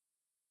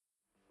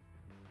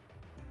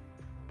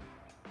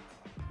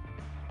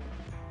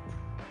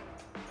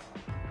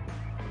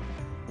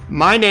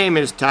My name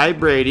is Ty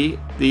Brady,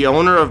 the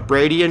owner of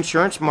Brady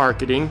Insurance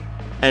Marketing,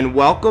 and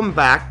welcome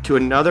back to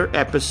another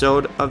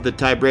episode of the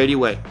Ty Brady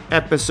Way.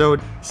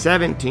 Episode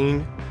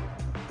 17.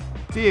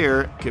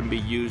 Fear can be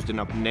used in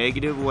a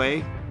negative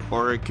way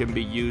or it can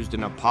be used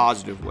in a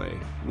positive way.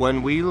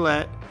 When we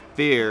let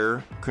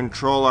fear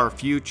control our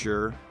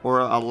future or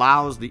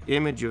allows the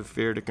image of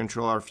fear to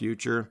control our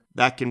future,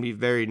 that can be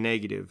very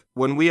negative.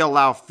 When we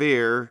allow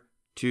fear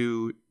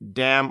to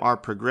dam our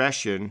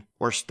progression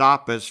or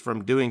stop us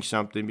from doing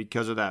something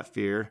because of that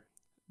fear,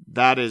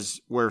 that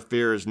is where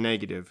fear is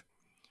negative.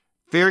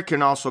 Fear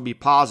can also be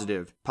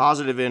positive.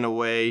 Positive in a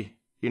way,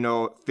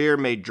 fear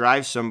may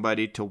drive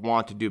somebody to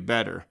want to do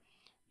better.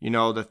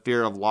 The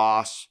fear of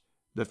loss,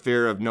 the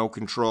fear of no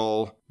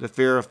control, the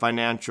fear of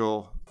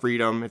financial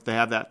freedom, if they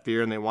have that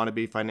fear and they want to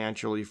be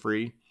financially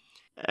free.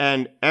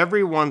 And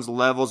everyone's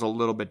level is a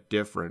little bit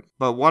different.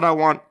 But what I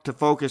want to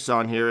focus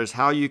on here is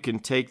how you can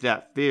take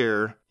that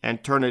fear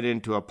and turn it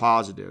into a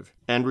positive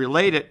and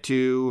relate it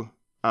to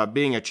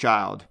being a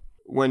child.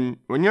 When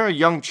you're a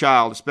young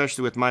child,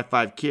 especially with my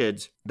 5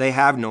 kids, they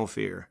have no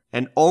fear.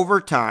 And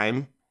over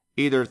time,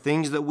 either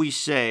things that we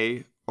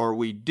say or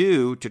we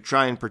do to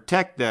try and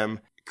protect them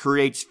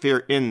creates fear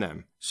in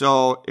them.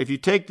 So if you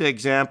take the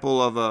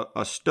example of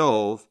a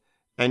stove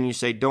and you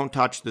say, don't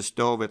touch the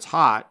stove, it's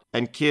hot,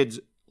 and kids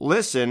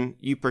listen,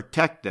 you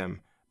protect them.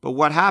 But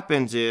what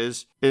happens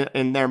is,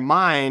 in their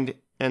mind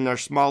and their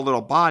small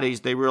little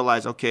bodies, they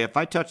realize, okay, if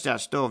I touch that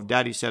stove,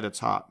 Daddy said it's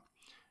hot.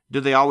 Do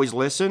they always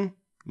listen?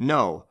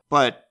 No.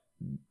 But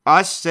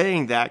us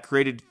saying that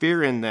created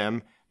fear in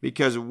them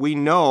because we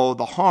know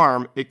the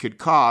harm it could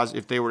cause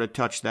if they were to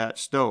touch that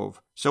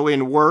stove. So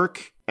in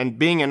work and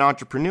being an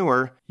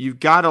entrepreneur, you've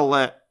got to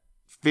let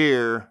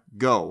fear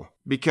go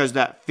because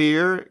that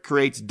fear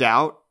creates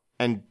doubt,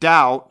 and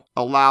doubt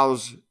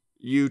allows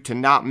you to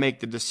not make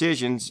the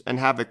decisions and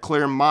have a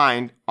clear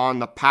mind on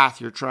the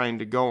path you're trying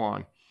to go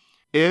on.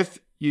 If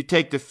you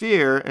take the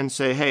fear and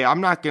say, hey,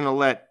 I'm not going to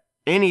let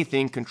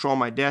anything control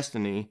my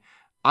destiny.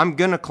 I'm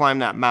going to climb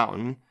that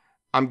mountain.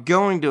 I'm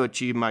going to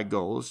achieve my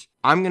goals.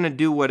 I'm going to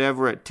do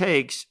whatever it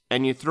takes.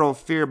 And you throw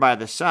fear by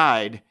the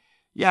side.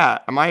 Yeah.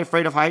 Am I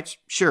afraid of heights?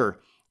 Sure.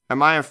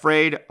 Am I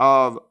afraid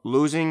of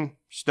losing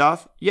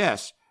stuff?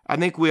 Yes. I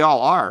think we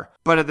all are.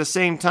 But at the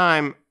same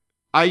time,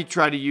 I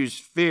try to use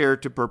fear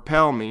to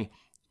propel me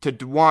to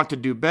want to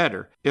do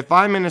better. If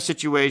I'm in a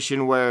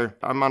situation where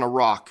I'm on a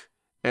rock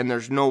and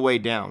there's no way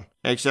down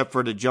except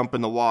for to jump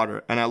in the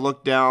water, and I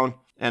look down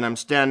and I'm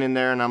standing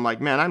there and I'm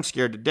like, man, I'm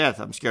scared to death.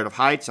 I'm scared of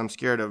heights. I'm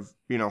scared of,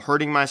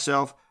 hurting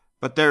myself,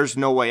 but there's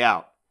no way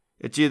out.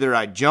 It's either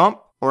I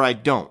jump or I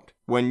don't.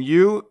 When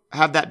you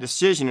have that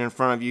decision in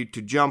front of you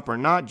to jump or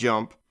not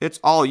jump, it's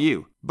all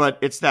you. But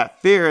it's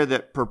that fear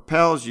that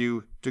propels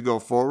you to go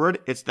forward.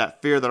 It's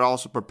that fear that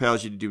also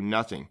propels you to do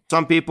nothing.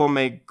 Some people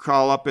may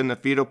crawl up in the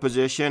fetal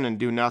position and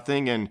do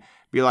nothing and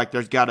be like,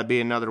 there's got to be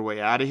another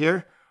way out of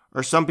here.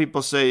 Or some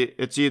people say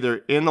it's either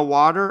in the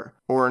water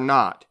or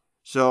not.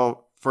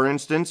 So, for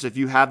instance, if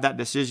you have that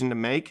decision to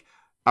make,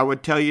 I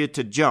would tell you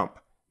to jump.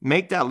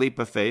 Make that leap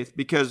of faith,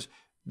 because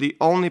the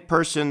only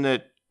person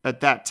that at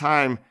that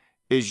time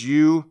is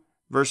you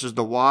versus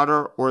the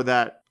water or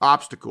that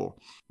obstacle.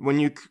 When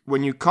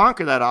you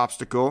conquer that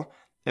obstacle,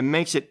 it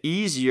makes it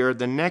easier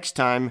the next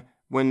time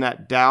when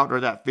that doubt or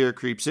that fear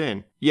creeps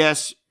in.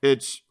 Yes,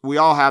 we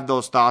all have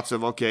those thoughts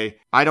of, okay,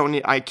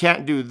 I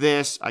can't do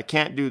this, I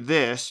can't do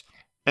this.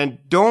 And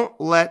don't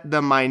let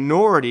the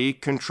minority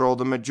control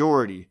the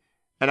majority.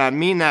 And I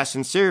mean that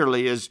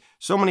sincerely, is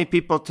so many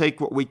people take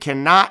what we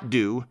cannot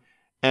do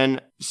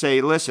and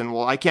say, listen,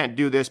 well, I can't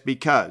do this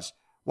because.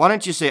 Why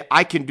don't you say,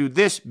 I can do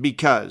this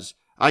because.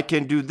 I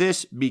can do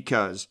this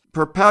because.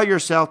 Propel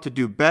yourself to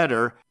do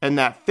better, and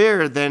that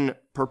fear then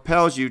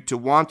propels you to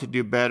want to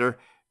do better,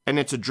 and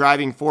it's a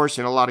driving force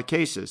in a lot of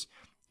cases.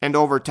 And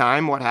over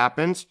time, what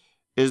happens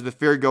is the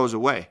fear goes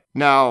away.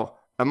 Now,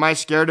 am I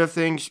scared of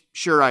things?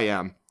 Sure I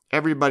am.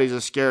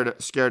 Everybody's scared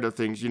of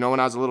things. When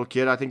I was a little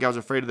kid, I think I was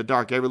afraid of the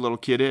dark. Every little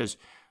kid is.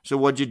 So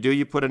what'd you do?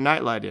 You put a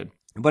nightlight in.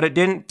 But it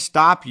didn't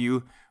stop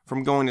you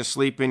from going to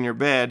sleep in your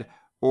bed,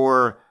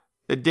 or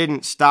it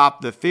didn't stop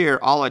the fear.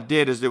 All it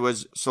did is it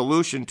was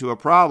solution to a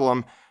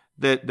problem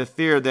that the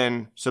fear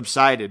then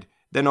subsided.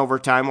 Then over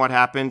time, what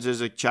happens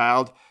is a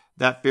child,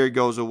 that fear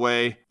goes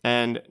away,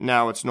 and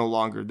now it's no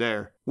longer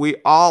there. We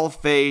all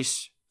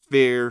face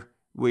fear.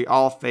 We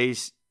all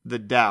face the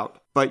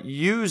doubt, but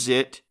use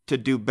it to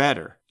do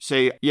better.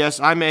 Say, yes,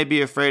 I may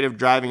be afraid of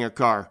driving a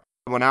car.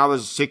 When I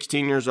was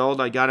 16 years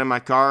old, I got in my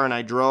car and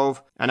I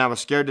drove, and I was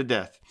scared to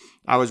death.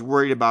 I was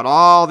worried about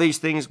all these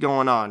things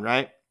going on,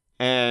 right?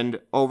 And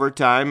over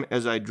time,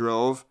 as I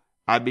drove,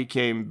 I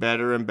became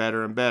better and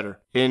better and better.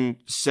 In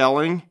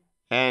selling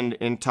and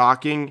in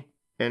talking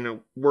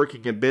and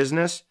working in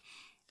business,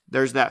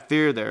 there's that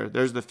fear there.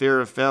 There's the fear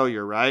of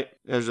failure, right?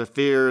 There's a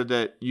fear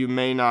that you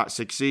may not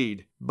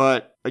succeed.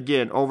 But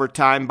again, over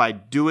time, by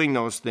doing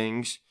those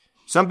things,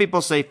 some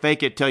people say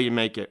fake it till you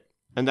make it.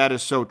 And that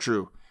is so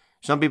true.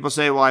 Some people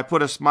say, well, I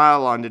put a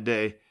smile on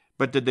today,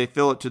 but did they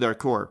feel it to their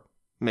core?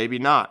 Maybe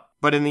not.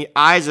 But in the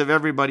eyes of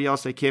everybody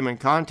else they came in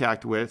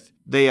contact with,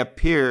 they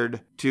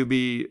appeared to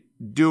be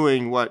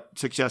doing what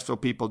successful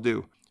people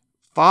do.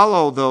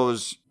 Follow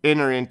those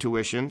inner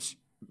intuitions,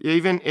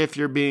 even if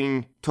you're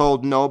being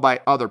told no by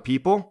other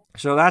people.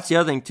 So that's the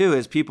other thing too,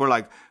 is people are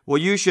like, well,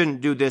 you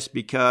shouldn't do this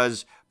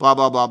because blah,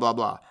 blah, blah, blah,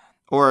 blah.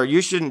 Or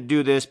you shouldn't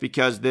do this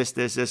because this,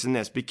 and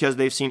this, because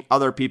they've seen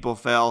other people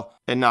fail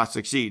and not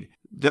succeed.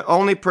 The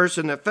only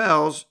person that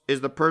fails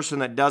is the person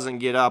that doesn't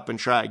get up and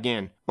try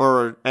again.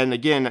 And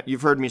again,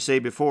 you've heard me say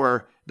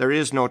before, there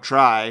is no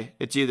try.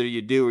 It's either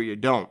you do or you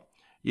don't.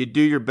 You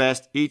do your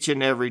best each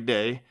and every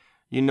day.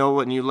 You know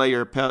when you lay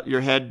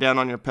your head down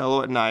on your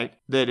pillow at night,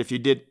 that if you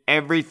did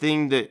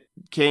everything that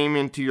came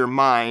into your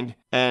mind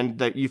and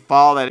that you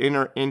follow that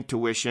inner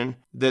intuition,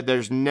 that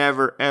there's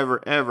never,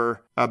 ever,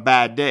 ever a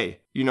bad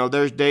day. You know,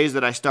 there's days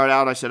that I start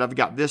out, I said, I've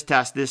got this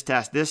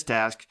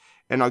task,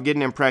 and I'll get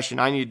an impression,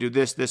 I need to do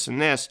this, this,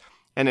 and this,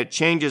 and it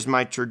changes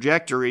my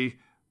trajectory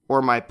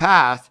or my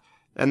path,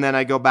 and then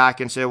I go back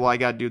and say, well, I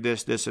got to do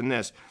this, this, and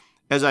this.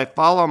 As I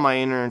follow my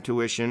inner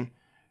intuition,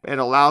 it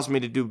allows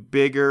me to do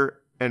bigger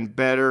and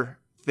better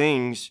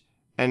things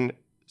and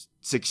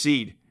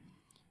succeed.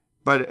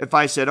 But if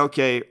I said,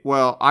 okay,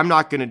 well, I'm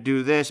not going to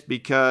do this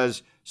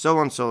because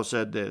so-and-so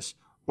said this,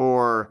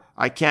 or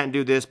I can't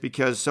do this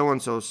because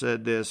so-and-so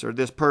said this, or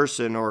this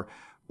person, or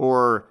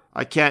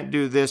I can't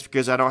do this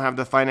because I don't have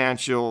the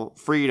financial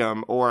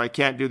freedom, or I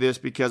can't do this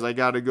because I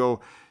got to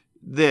go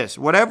this,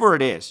 whatever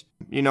it is.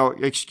 You know,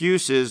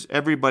 excuses,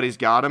 everybody's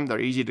got them. They're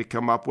easy to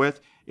come up with.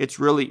 It's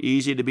really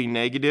easy to be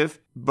negative,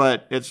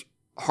 but it's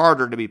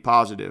harder to be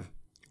positive.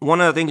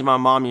 One of the things my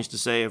mom used to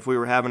say if we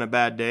were having a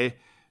bad day,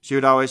 she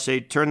would always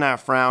say, turn that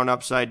frown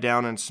upside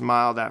down and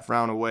smile that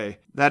frown away.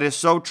 That is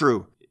so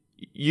true.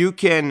 You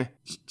can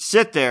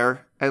sit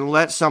there and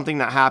let something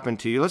that happened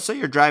to you. Let's say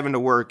you're driving to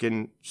work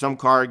and some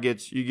car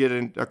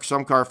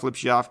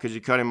flips you off because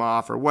you cut him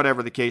off or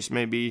whatever the case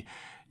may be.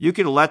 You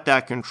can let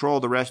that control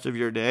the rest of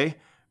your day,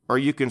 or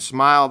you can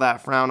smile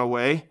that frown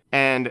away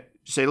and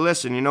say,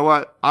 listen, you know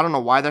what? I don't know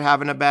why they're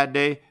having a bad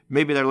day.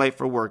 Maybe they're late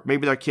for work.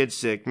 Maybe their kid's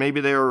sick. Maybe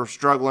they were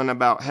struggling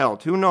about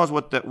health. Who knows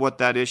what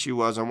that issue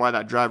was and why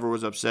that driver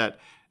was upset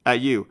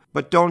at you.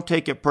 But don't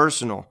take it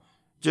personal.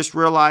 Just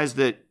realize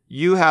that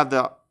you have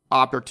the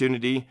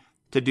opportunity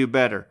to do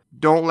better.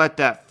 Don't let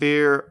that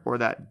fear or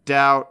that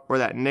doubt or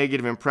that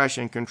negative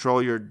impression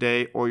control your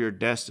day or your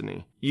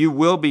destiny. You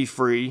will be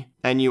free,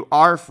 and you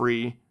are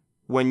free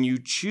when you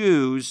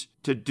choose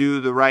to do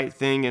the right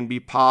thing and be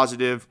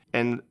positive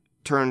and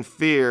turn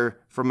fear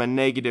from a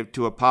negative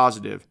to a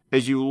positive.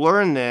 As you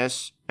learn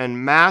this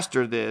and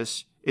master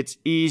this, it's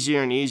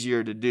easier and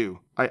easier to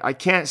do. I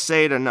can't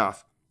say it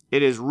enough.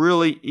 It is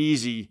really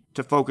easy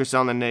to focus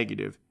on the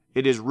negative.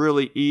 It is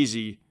really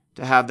easy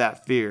to have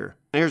that fear.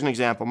 Here's an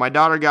example. My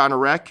daughter got in a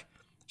wreck.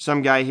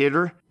 Some guy hit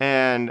her,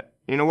 and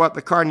you know what?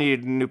 The car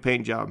needed a new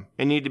paint job.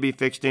 It needed to be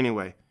fixed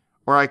anyway.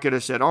 Or I could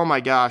have said, oh my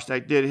gosh, I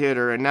did hit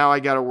her, and now I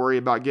got to worry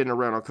about getting a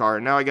rental car,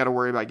 and now I got to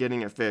worry about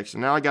getting it fixed,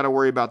 and now I got to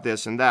worry about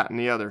this and that and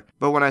the other.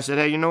 But when I said,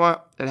 hey, you know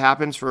what? It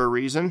happens for a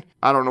reason.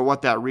 I don't know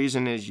what that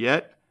reason is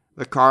yet.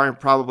 The car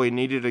probably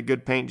needed a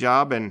good paint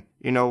job, and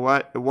you know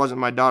what? It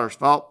wasn't my daughter's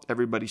fault.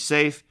 Everybody's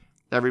safe.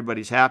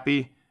 Everybody's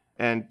happy.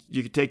 And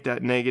you can take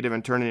that negative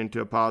and turn it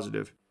into a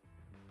positive.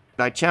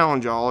 I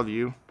challenge all of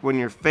you, when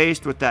you're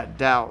faced with that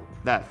doubt,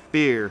 that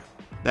fear,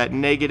 that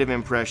negative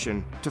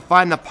impression, to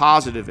find the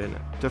positive in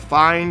it, to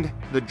find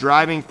the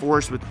driving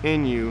force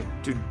within you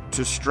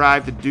to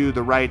strive to do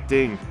the right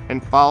thing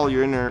and follow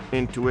your inner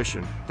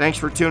intuition. Thanks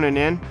for tuning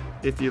in.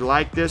 If you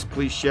like this,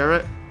 please share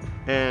it,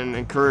 and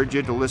encourage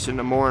you to listen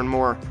to more and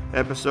more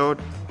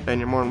episodes, and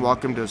you're more than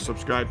welcome to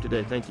subscribe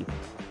today. Thank you.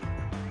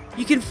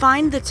 You can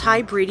find The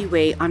Ty Brady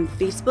Way on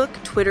Facebook,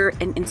 Twitter,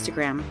 and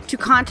Instagram. To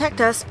contact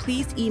us,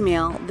 please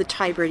email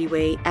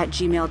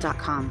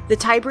thetybradyway@gmail.com. The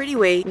Ty Brady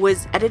Way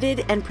was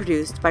edited and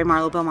produced by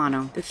Marlo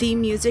Belmano. The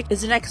theme music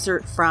is an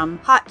excerpt from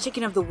Hot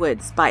Chicken of the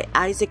Woods by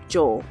Isaac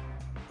Joel.